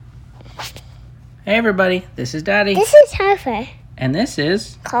Hey everybody, this is Daddy. This is Harper. And this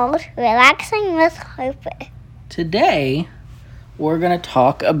is... called Relaxing with Harper. Today, we're going to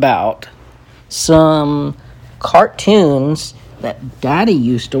talk about some cartoons that Daddy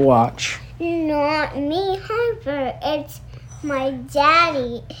used to watch. Not me, Harper. It's my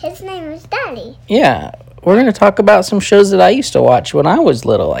daddy. His name is Daddy. Yeah, we're going to talk about some shows that I used to watch when I was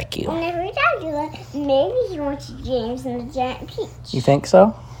little like you. Whenever Daddy left, maybe he watched James and the Giant Peach. You think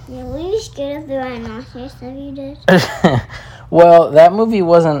so? Yeah, were you scared of the rhinoceros that you did? Well, that movie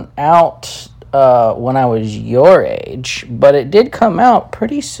wasn't out when I was your age, but it did come out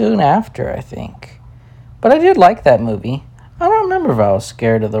pretty soon after, I think. But I did like that movie. I don't remember if I was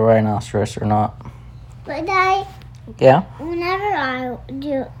scared of the rhinoceros or not. But Daddy, Yeah? whenever I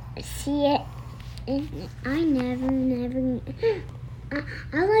do see it, I never,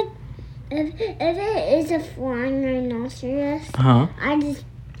 I like, if it is a flying rhinoceros, Uh-huh. I just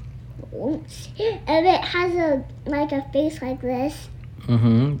won't see it. If it has a face like this,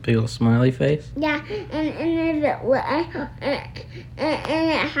 Mm-hmm. Big old smiley face. yeah, and if it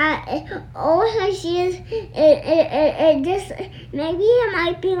all I see is it just maybe it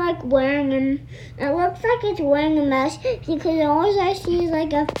might be like wearing it looks like it's wearing a mask because all I see is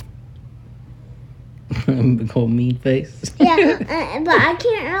like a Big old mean face. yeah, but I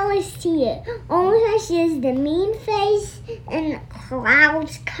can't really see it. All I see is the mean face and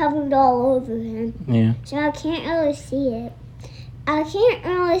clouds covered all over him. Yeah. So I can't really see it. I can't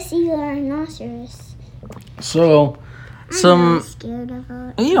really see the rhinoceros. So, I'm not scared of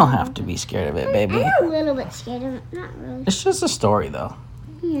it. you don't have to be scared of it, baby. I'm a little bit scared of it. Not really. It's just a story, though.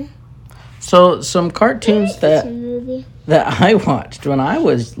 Yeah. So, some cartoons It's that a movie. I watched when I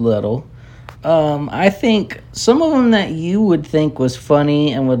was little, I think some of them that you would think was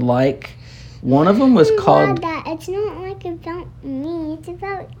funny and would like. One of them was I'm called... glad that it's not like about me. It's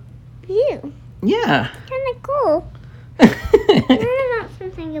about you. Yeah. Kind of cool. Not about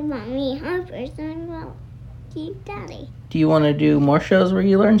something about me, Harper. It's not about you, Daddy. Do you want to do more shows where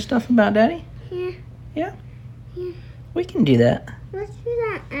you learn stuff about Daddy? Yeah. Yeah? Yeah. We can do that. Let's do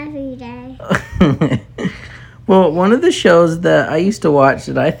that every day. Well, one of the shows that I used to watch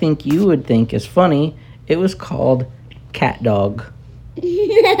that I think you would think is funny, it was called Cat Dog. Is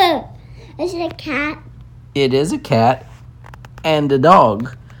it a cat? It is a cat and a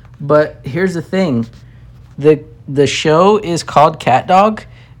dog. But here's the thing. The show is called Cat Dog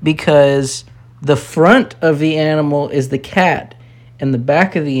because the front of the animal is the cat and the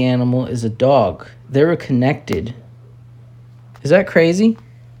back of the animal is a dog. They were connected. Is that crazy?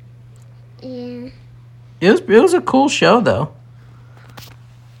 Yeah. It was a cool show, though.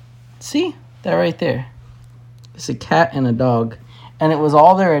 See? That right there. It's a cat and a dog. And it was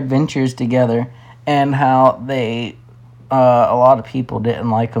all their adventures together and how they... a lot of people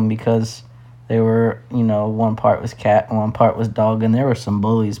didn't like them because they were, one part was cat and one part was dog. And there were some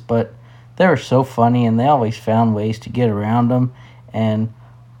bullies, but they were so funny and they always found ways to get around them. And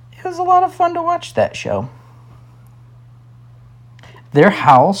it was a lot of fun to watch that show. Their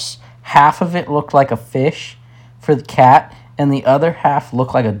house... half of it looked like a fish for the cat, and the other half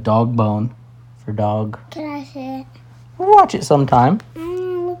looked like a dog bone for dog. Can I see it? We'll watch it sometime.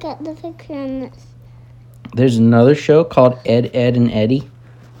 Look at the picture on this. There's another show called Ed, Edd, and Eddy.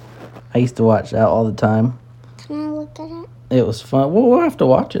 I used to watch that all the time. Can I look at it? It was fun. We'll have to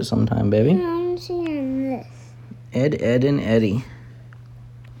watch it sometime, baby. I'm seeing this. Ed, Edd, and Eddy.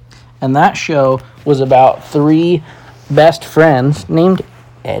 And that show was about three best friends named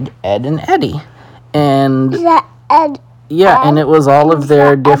Ed, Edd, and Eddy. And Is that Ed? yeah, Ed? and it was all of Is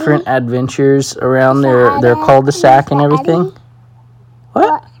their that different Eddie? adventures around Is their that Ed? cul-de-sac Is and that everything. Eddie?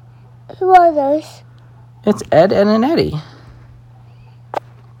 What? Who are those? It's Ed, Edd, and Eddy.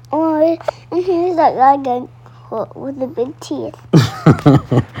 Oh, and he's like a with the big teeth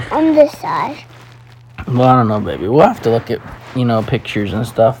on this side. Well, I don't know, baby. We'll have to look at, pictures and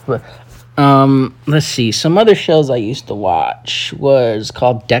stuff. But let's see. Some other shows I used to watch was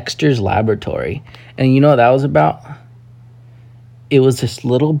called Dexter's Laboratory. And you know what that was about? It was this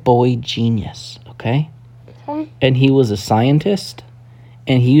little boy genius, okay? Okay. And he was a scientist.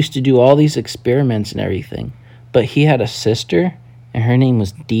 And he used to do all these experiments and everything. But he had a sister, and her name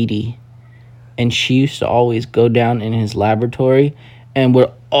was Dee Dee. And she used to always go down in his laboratory and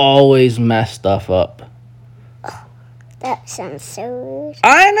would always mess stuff up. That sounds so weird.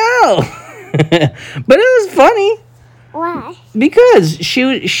 I know! But it was funny. Why? Because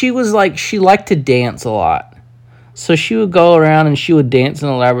she was like, she liked to dance a lot. So she would go around and she would dance in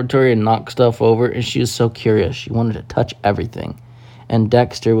the laboratory and knock stuff over. And she was so curious. She wanted to touch everything. And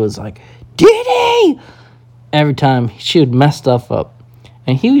Dexter was like, Dee Dee! Every time she would mess stuff up.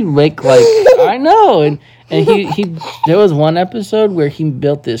 And he would make like I know, and he there was one episode where he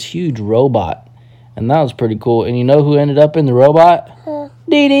built this huge robot, and that was pretty cool. And you know who ended up in the robot?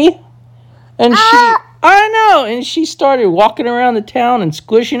 Dee Dee. And I know, and she started walking around the town and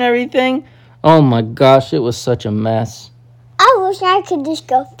squishing everything. Oh my gosh, it was such a mess. I wish I could just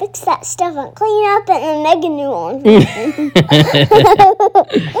go fix that stuff and clean up and then make a new one.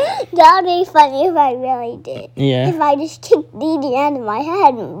 That would be funny if I really did. Yeah. If I just kicked Dee Dee out of my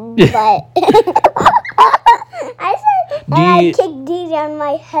head, but I said I kicked Dee Dee out of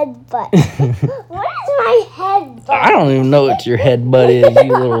my head butt. What is my head butt? I don't even know what your head butt is,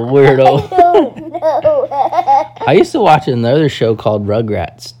 you little weirdo. I don't know. I used to watch another show called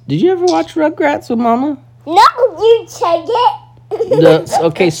Rugrats. Did you ever watch Rugrats with Mama? No, you take it.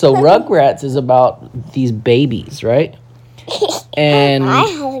 Okay, so Rugrats is about these babies, right? And I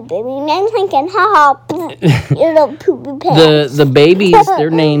have a baby named Lincoln. Ha ha. You little poopy pants. the babies,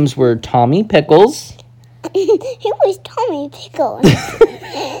 their names were Tommy Pickles. He was Tommy Pickles.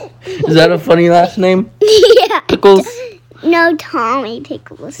 Is that a funny last name? Yeah. Pickles? No, Tommy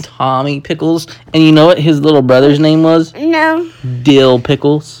Pickles. Tommy Pickles. And you know what his little brother's name was? No. Dill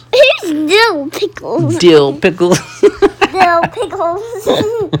Pickles. Who's Dill Pickles? Dill Pickles. Dill Pickles.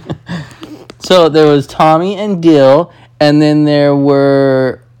 So there was Tommy and Dill, and then there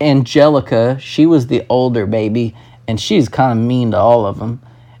were Angelica. She was the older baby, and she's kind of mean to all of them.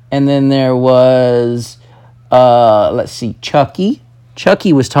 And then there was, let's see, Chucky.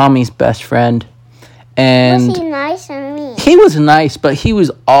 Chucky was Tommy's best friend. And Was he nice or mean? he was nice, but he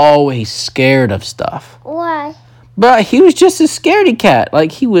was always scared of stuff. Why? But he was just a scaredy cat.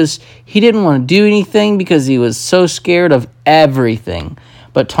 Like he didn't want to do anything because he was so scared of everything.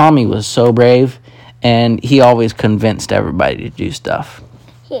 But Tommy was so brave, and he always convinced everybody to do stuff.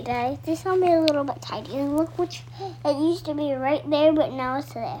 Here, Daddy, this will be a little bit tighter. And look, it used to be right there, but now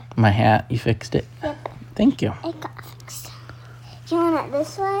it's there. My hat, you fixed it? Yep. Thank you. It got fixed. Do you want it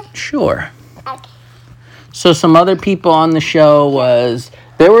this way? Sure. Okay. So some other people on the show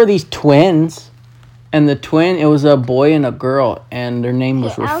there were these twins, and it was a boy and a girl, and their name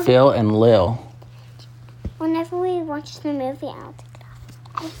was Phil and Lil. Whenever we watch the movie, I'll take it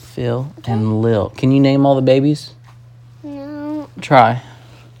off. Phil and Lil. Can you name all the babies? No. Try.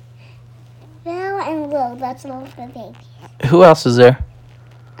 Phil and Lil, that's all the babies. Who else is there?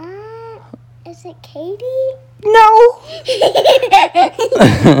 Is it Katie? No.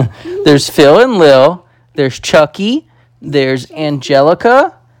 There's Phil and Lil. There's Chucky. There's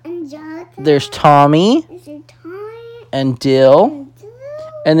Angelica. There's Tommy. Is it Tommy? And Dill.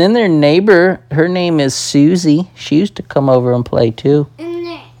 And then their neighbor, her name is Susie. She used to come over and play too. And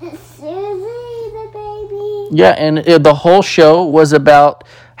there's Susie, the baby. Yeah, and the whole show was about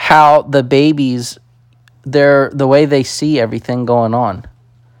how the babies, the way they see everything going on.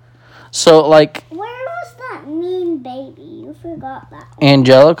 So, like... Where was that mean baby? You forgot that one.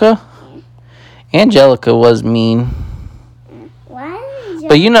 Angelica? Angelica was mean. Why?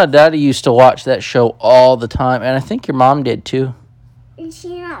 But you know, Daddy used to watch that show all the time, and I think your mom did too. Is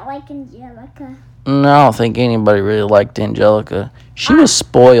she not like Angelica? No, I don't think anybody really liked Angelica. She was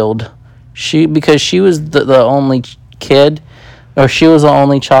spoiled. Because she was the only kid, or she was the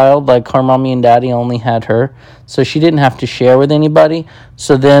only child, like her mommy and daddy only had her. So she didn't have to share with anybody.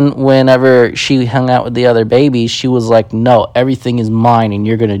 So then whenever she hung out with the other babies, she was like, no, everything is mine and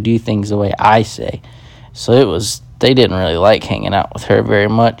you're going to do things the way I say. So they didn't really like hanging out with her very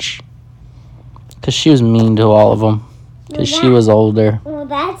much. Because she was mean to all of them. Because she was older. Well,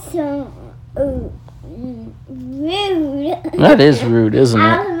 that's so rude. That is rude, isn't it?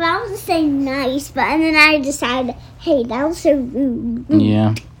 I was about to say nice, but and then I decided, hey, that was so rude.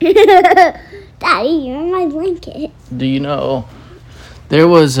 Yeah. Daddy, you're my blanket. Do you know, there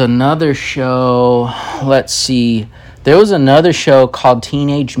was another show, let's see. There was another show called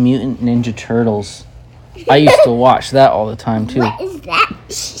Teenage Mutant Ninja Turtles. I used to watch that all the time, too. What is that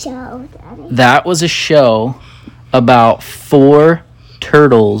show, Daddy? That was a show about 4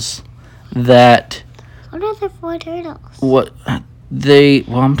 turtles that... What are the 4 turtles?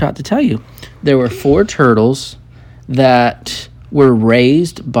 I'm about to tell you. There were 4 turtles that were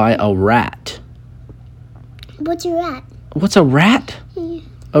raised by a rat. What's a rat? What's a rat? Yeah.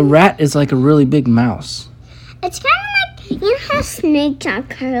 A rat is like a really big mouse. It's kind of like, you know how snakes are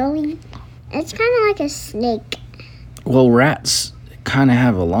curly? It's kind of like a snake. Well, rats kind of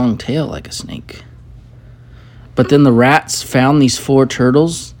have a long tail like a snake. But then the rats found these 4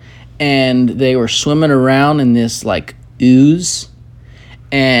 turtles, and they were swimming around in this, like, ooze.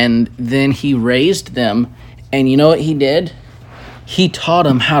 And then he raised them, and you know what he did? He taught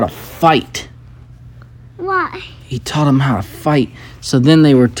them how to fight. Why? He taught them how to fight. So then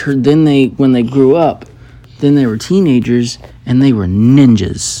they were when they grew up, then they were teenagers and they were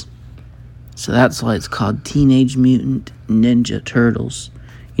ninjas. So that's why it's called Teenage Mutant Ninja Turtles.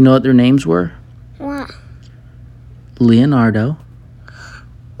 You know what their names were? What? Leonardo.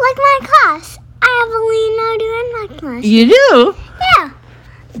 Like my class. I have a Leonardo in my class. You do? Yeah.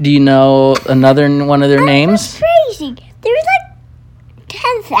 Do you know another one of their names? That's crazy. There's like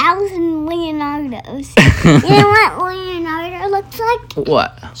 10,000 Leonardos. You know what Leonardo looks like?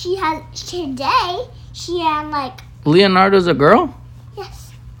 What? She had like, Leonardo's a girl?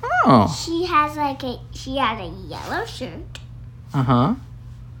 yes. Oh. She had a yellow shirt. Uh-huh.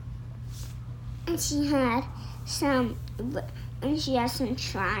 And she had some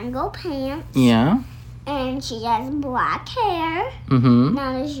triangle pants. Yeah. And she has black hair. Mm-hmm.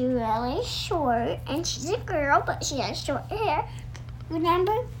 Now is really short. And she's a girl, but she has short hair.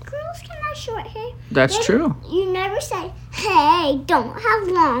 Remember, girls can have short hair. That's true. You never say, hey, don't have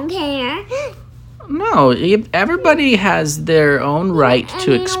long hair. No, everybody has their own right And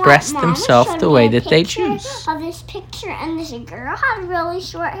to you know express what? Mama themselves showed the me way a that they picture choose. Of this picture, and this girl had really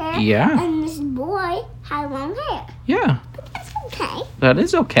short hair. Yeah. And this boy had long hair. Yeah, That's okay. that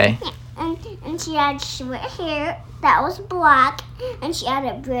is okay. And she had short hair that was black, and she had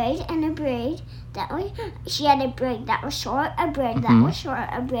a braid and a braid that was. She had a braid that was short, a braid that was short,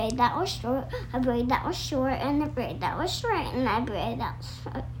 a braid that was short, a braid that was short, and a braid that was short, and a braid that was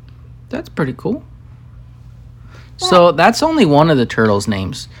short. That's pretty cool. So that's only one of the turtles'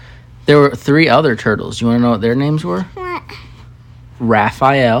 names. There were 3 other turtles. You want to know what their names were? What?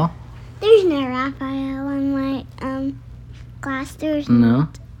 Raphael. There's no Raphael in my class. There's No.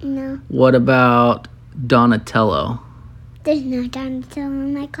 no. What about Donatello? There's no Donatello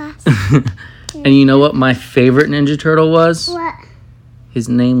in my class. And you know what my favorite Ninja Turtle was? What? His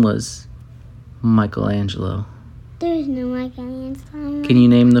name was Michelangelo. There's no Michelangelo. Can you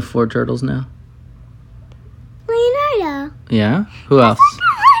name the 4 turtles now? Leonardo. Yeah? Who else?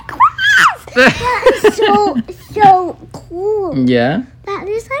 That is so cool. Yeah? That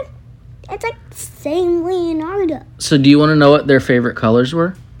is like, it's like the same Leonardo. So do you want to know what their favorite colors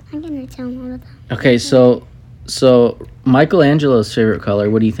were? I'm gonna tell one of them. Okay, so Michelangelo's favorite color,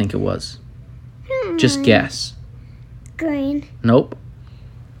 what do you think it was? Just guess. Green. Nope.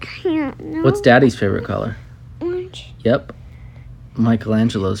 I don't know. What's Daddy's favorite color? Orange? Yep.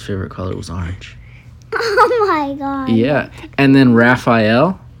 Michelangelo's favorite color was orange. Oh my god. Yeah. And then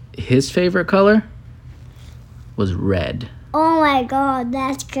Raphael, his favorite color was red. Oh my god,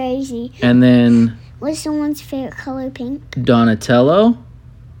 that's crazy. And then What's someone's favorite color? Pink? Donatello,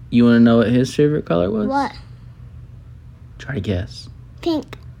 you want to know what his favorite color was? What? Try to guess.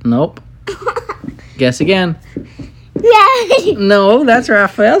 Pink. Nope. Guess again. Red. No, that's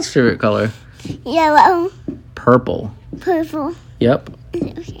Raphael's favorite color. Yellow. Purple. Purple. Yep.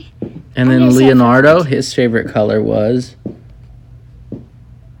 Okay. And I then guess Leonardo, his favorite color was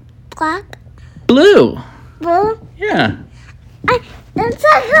Black. blue. Blue. Yeah. That's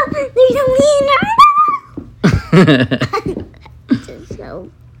how there's a Leonardo. This is so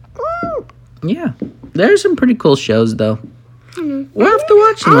cool. Yeah. There's some pretty cool shows, though. I We'll have to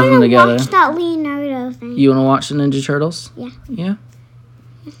watch some of them together. watch that Leonardo thing. You want to watch the Ninja Turtles? Yeah. Yeah?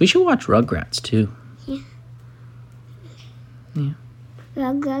 We should watch Rugrats, too.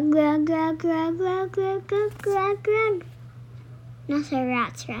 Grug, grug, grug, grug, grug, grug, grug, grug, grug, grug. No, sir,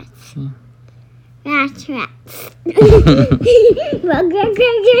 rats. Yeah. Rats. Grug, grug,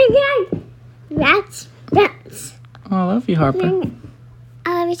 grug, grug, grug. Rats. Oh, I love you, Harper.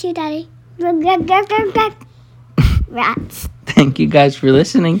 I love you too, Daddy. Grug, grug, grug, grug, grug. Rats. Thank you guys for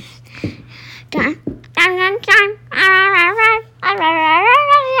listening. Hope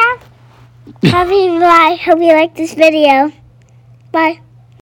you like this video. Bye.